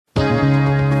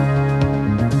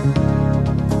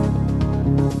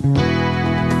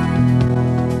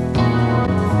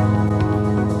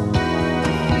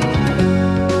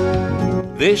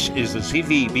This is the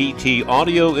CVBT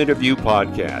Audio Interview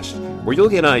Podcast, where you'll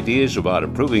get ideas about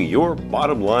improving your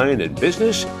bottom line in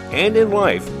business and in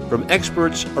life from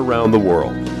experts around the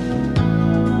world.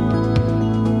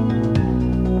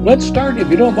 Let's start,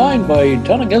 if you don't mind, by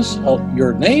telling us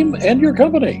your name and your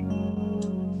company.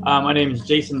 My name is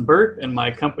Jason Burt, and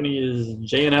my company is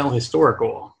J&L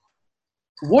Historical.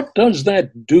 What does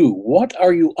that do? What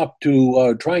are you up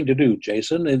to trying to do,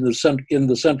 Jason, in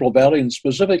the Central Valley and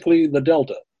specifically the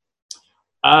Delta?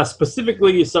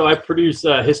 Specifically, so I produce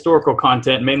historical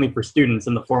content mainly for students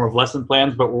in the form of lesson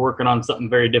plans, but we're working on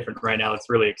something very different right now. It's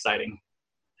really exciting.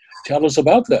 Tell us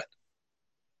about that.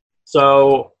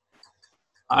 So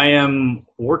I am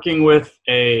working with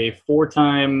a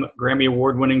 4-time Grammy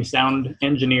Award-winning sound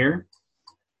engineer,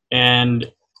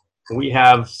 and we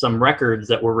have some records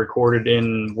that were recorded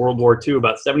in World War II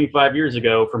about 75 years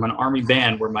ago from an Army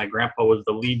band where my grandpa was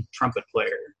the lead trumpet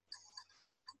player.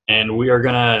 And we are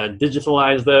going to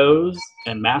digitalize those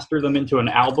and master them into an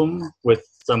album with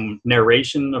some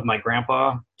narration of my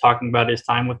grandpa talking about his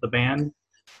time with the band.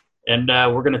 And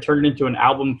we're going to turn it into an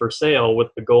album for sale with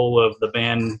the goal of the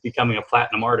band becoming a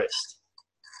platinum artist.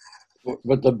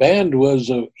 But the band was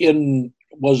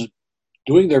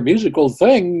doing their musical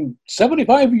thing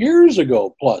 75 years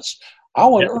ago plus.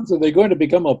 How on earth are they going to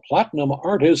become a platinum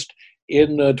artist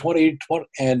in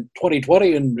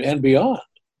 2020 and beyond?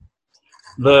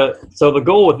 So the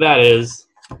goal with that is,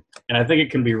 and I think it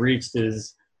can be reached,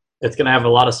 is it's going to have a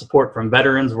lot of support from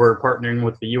veterans. We're partnering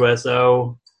with the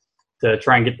USO to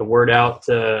try and get the word out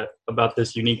about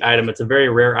this unique item. It's a very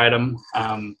rare item.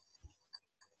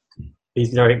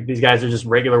 These guys are just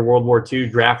regular World War II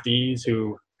draftees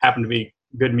who happen to be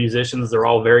good musicians. They're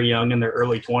all very young in their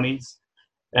early 20s.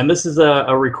 And this is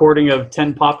a recording of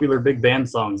 10 popular big band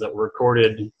songs that were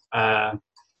recorded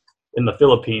in the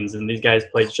Philippines. And these guys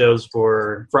played shows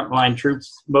for frontline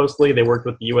troops mostly. They worked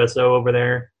with the USO over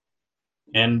there.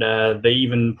 And they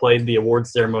even played the award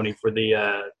ceremony for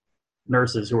the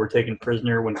nurses who were taken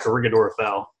prisoner when Corregidor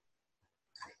fell.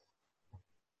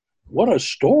 What a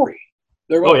story.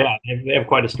 Oh, yeah. They have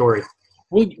quite a story.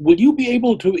 Will you be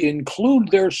able to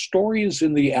include their stories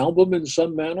in the album in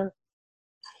some manner?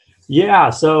 Yeah,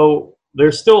 so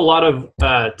there's still a lot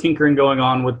of tinkering going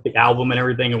on with the album and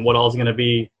everything and what all is going to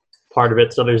be part of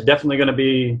it. So there's definitely going to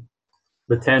be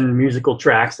the 10 musical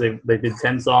tracks. They did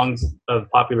 10 songs of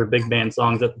popular big band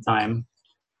songs at the time.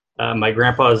 My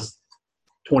grandpa's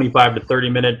 25 to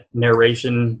 30-minute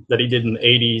narration that he did in the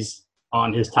 80s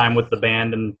on his time with the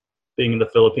band and being in the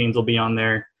Philippines will be on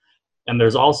there. And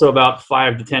there's also about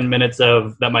 5 to 10 minutes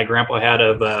that my grandpa had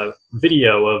of a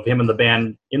video of him and the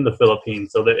band in the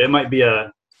Philippines. So that it might be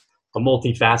a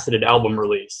multifaceted album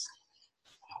release.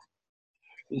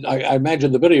 I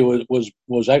imagine the video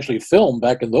was actually filmed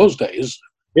back in those days.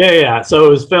 Yeah. So it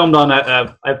was filmed on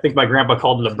I think my grandpa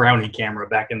called it a brownie camera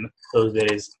back in those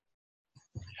days.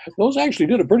 Those actually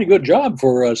did a pretty good job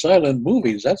for silent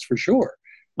movies, that's for sure.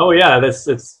 Oh yeah, it's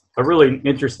a really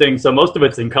interesting. So most of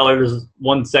it's in color. There's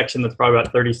one section that's probably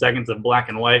about 30 seconds of black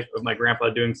and white of my grandpa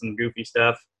doing some goofy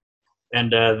stuff,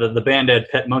 and the band had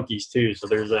pet monkeys too. So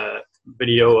there's a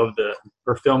video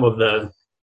film of the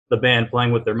band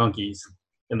playing with their monkeys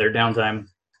in their downtime.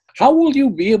 How will you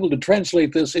be able to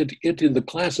translate this into the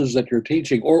classes that you're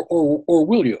teaching, or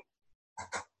will you?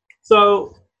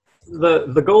 So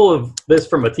the goal of this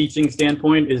from a teaching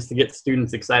standpoint is to get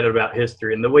students excited about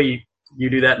history, and the way you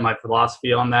do that, my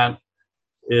philosophy on that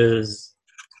is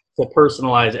to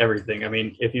personalize everything. I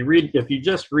mean, if you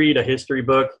just read a history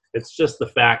book, it's just the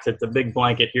facts. It's a big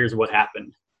blanket. Here's what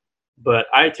happened. But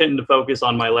I tend to focus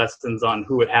on my lessons on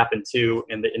who it happened to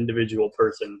and the individual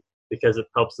person, because it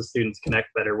helps the students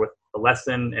connect better with the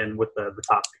lesson and with the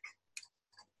topic.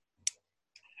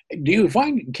 Do you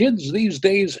find kids these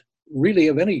days really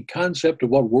have any concept of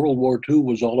what World War II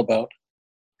was all about?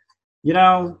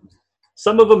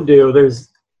 Some of them do.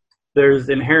 There's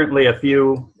inherently a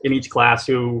few in each class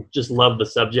who just love the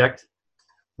subject,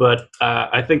 but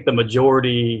I think the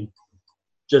majority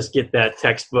just get that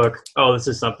textbook, oh, this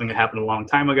is something that happened a long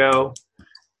time ago.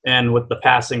 And with the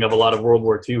passing of a lot of World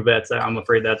War II vets, I'm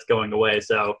afraid that's going away.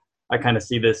 So I kind of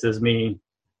see this as me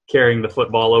carrying the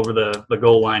football over the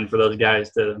goal line for those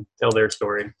guys to tell their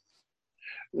story.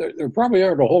 There probably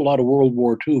aren't a whole lot of World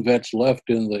War II vets left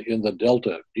in the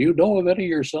Delta. Do you know of any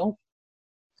yourself?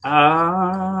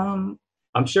 I'm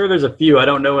sure there's a few. I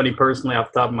don't know any personally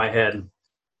off the top of my head.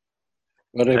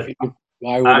 But I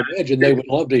would imagine they would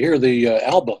love to hear the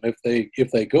album if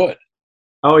they could.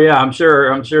 Oh yeah, I'm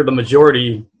sure the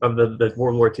majority of the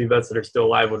World War II vets that are still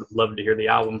alive would love to hear the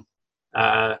album.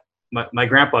 My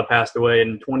grandpa passed away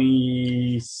in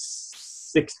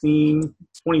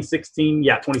 2016.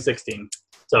 Yeah, 2016.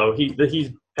 So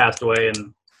he's passed away,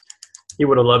 and he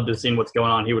would have loved to have seen what's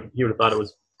going on. He would have thought it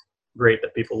was great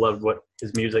that people loved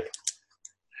his music.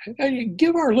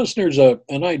 Give our listeners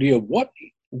an idea of what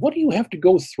do you have to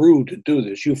go through to do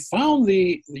this? You found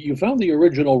the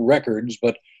original records,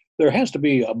 but there has to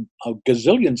be a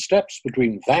gazillion steps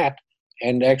between that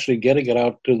and actually getting it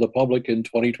out to the public in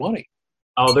 2020.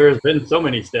 Oh, there's been so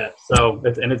many steps.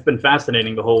 It's been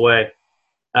fascinating the whole way.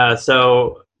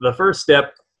 So the first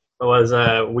step was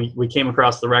we came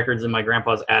across the records in my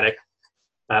grandpa's attic.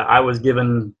 I was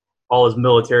given all his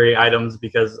military items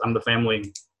because I'm the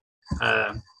family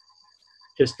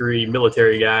history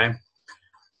military guy.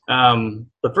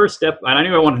 The first step, and I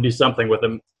knew I wanted to do something with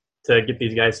them to get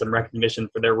these guys some recognition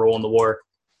for their role in the war.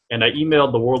 And I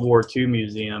emailed the World War II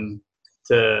Museum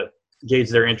to gauge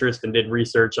their interest and did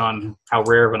research on how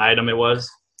rare of an item it was.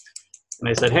 And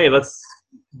I said, hey, let's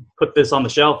put this on the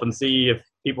shelf and see if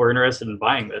people are interested in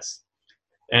buying this.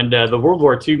 And the World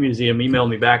War II Museum emailed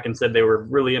me back and said they were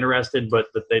really interested, but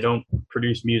that they don't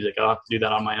produce music. I'll have to do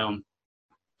that on my own.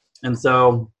 And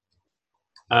so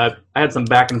I had some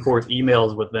back and forth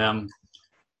emails with them,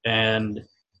 and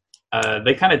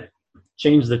they kind of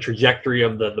changed the trajectory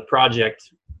of the project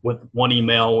with one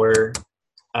email where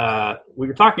we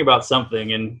were talking about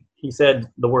something, and he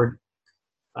said the word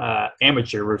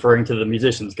amateur, referring to the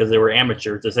musicians because they were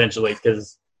amateurs essentially,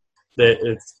 because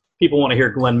people want to hear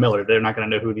Glenn Miller. They're not going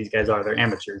to know who these guys are. They're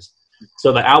amateurs.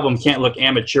 So the album can't look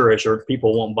amateurish or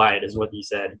people won't buy it, is what he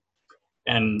said.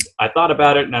 And I thought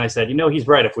about it, and I said, he's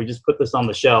right. If we just put this on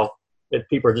the shelf,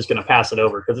 people are just going to pass it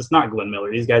over because it's not Glenn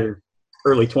Miller. These guys are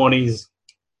early 20s.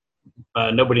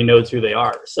 Nobody knows who they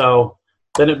are. So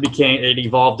then it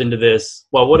evolved into this,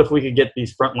 well, what if we could get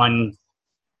these frontline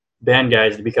band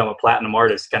guys to become a platinum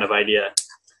artist kind of idea?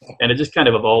 And it just kind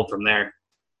of evolved from there.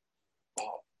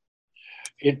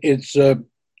 It's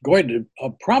going to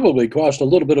probably cost a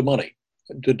little bit of money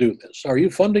to do this. Are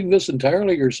you funding this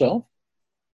entirely yourself?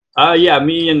 Yeah,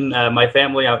 me and my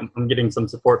family. I'm getting some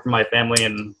support from my family,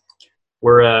 and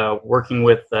we're working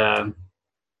with. One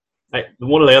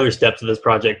of the other steps of this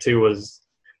project too was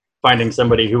finding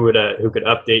somebody who could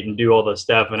update and do all the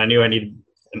stuff. And I knew I needed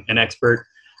an expert,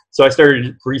 so I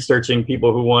started researching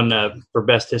people who won for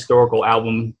best historical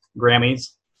album Grammys,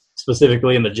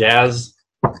 specifically in the jazz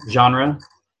genre.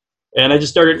 And I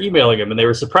just started emailing them, and they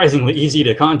were surprisingly easy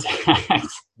to contact.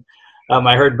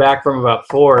 I heard back from about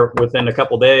 4 within a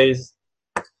couple days,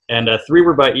 and 3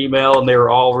 were by email, and they were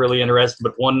all really interested.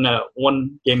 But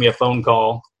one gave me a phone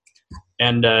call,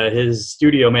 and his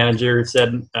studio manager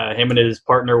said him and his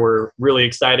partner were really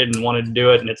excited and wanted to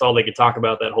do it, and it's all they could talk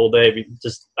about that whole day.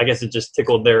 I guess it just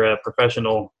tickled their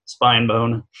professional spine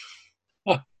bone.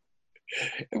 How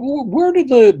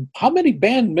many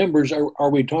band members are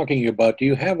we talking about? Do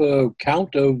you have a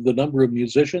count of the number of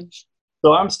musicians?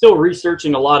 So I'm still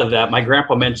researching a lot of that. My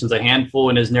grandpa mentions a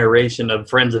handful in his narration of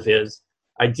friends of his.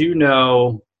 I do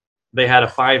know they had a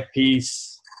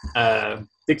 5-piece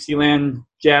Dixieland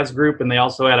jazz group, and they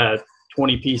also had a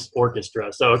 20-piece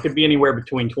orchestra. So it could be anywhere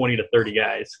between 20 to 30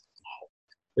 guys,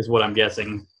 is what I'm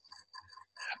guessing.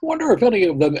 I wonder if any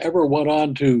of them ever went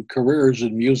on to careers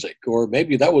in music, or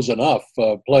maybe that was enough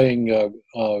playing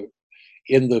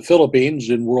in the Philippines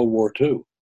in World War II.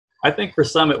 I think for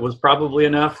some it was probably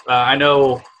enough. I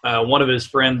know one of his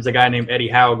friends, a guy named Eddie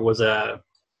Howard,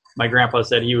 my grandpa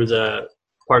said he was a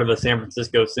part of the San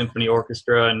Francisco Symphony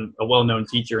Orchestra and a well-known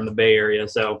teacher in the Bay Area.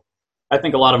 So I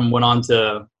think a lot of them went on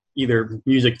to either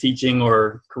music teaching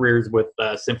or careers with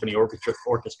symphony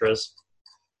orchestras.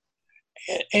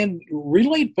 And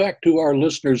relate back to our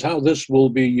listeners how this will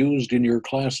be used in your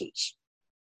classes.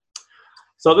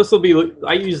 So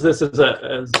I use this as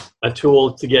a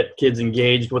tool to get kids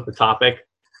engaged with the topic.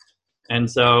 And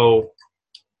so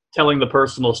telling the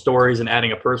personal stories and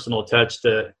adding a personal touch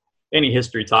to any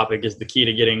history topic is the key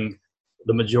to getting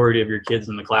the majority of your kids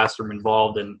in the classroom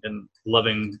involved and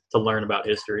loving to learn about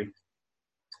history.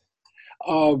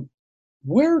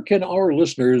 Where can our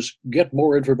listeners get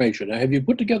more information? Have you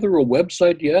put together a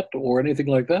website yet or anything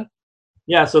like that?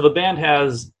 Yeah, so the band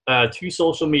has 2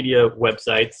 social media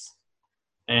websites.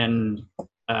 And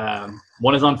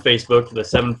one is on Facebook, the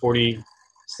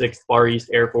 746th Far East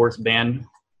Air Force Band.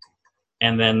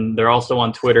 And then they're also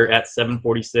on Twitter at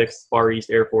 746th Far East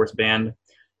Air Force Band.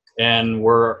 And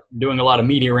we're doing a lot of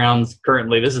media rounds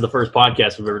currently. This is the first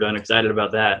podcast we've ever done. Excited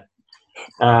about that.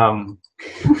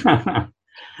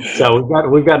 So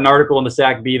we've got an article in the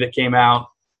SAC-B that came out.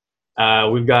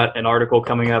 We've got an article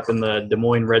coming up in the Des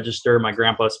Moines Register. My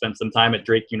grandpa spent some time at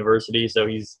Drake University, so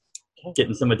he's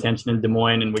getting some attention in Des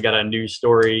Moines, and we got a news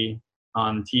story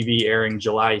on TV airing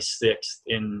July 6th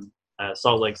in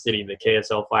Salt Lake City. The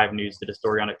KSL 5 News did a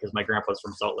story on it because my grandpa's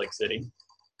from Salt Lake City.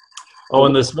 Oh,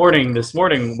 and this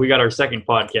morning we got our second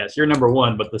podcast. You're number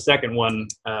one, but the second one,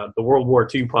 the World War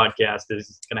II podcast,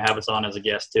 is going to have us on as a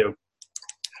guest too.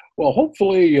 Well,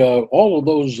 hopefully all of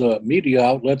those media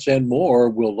outlets and more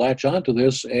will latch onto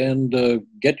this and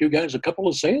get you guys a couple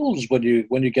of sales when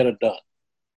you get it done.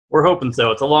 We're hoping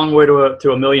so. It's a long way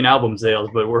to a million album sales,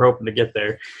 but we're hoping to get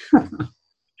there.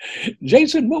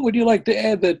 Jason, what would you like to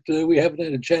add that we haven't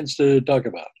had a chance to talk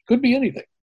about? Could be anything.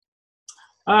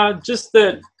 Just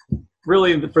that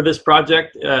really for this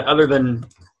project, other than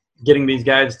getting these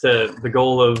guys to the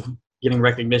goal of getting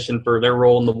recognition for their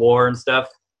role in the war and stuff,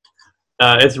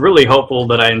 it's really hopeful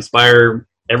that I inspire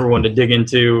everyone to dig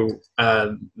into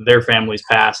their family's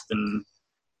past, and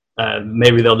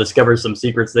maybe they'll discover some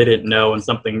secrets they didn't know and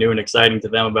something new and exciting to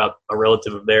them about a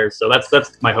relative of theirs. So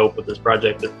that's my hope with this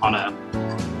project on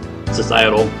a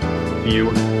societal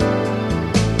view.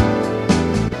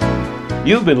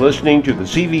 You've been listening to the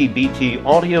CVBT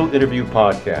Audio Interview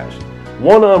Podcast,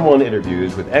 one-on-one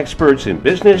interviews with experts in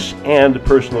business and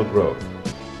personal growth.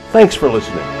 Thanks for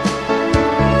listening.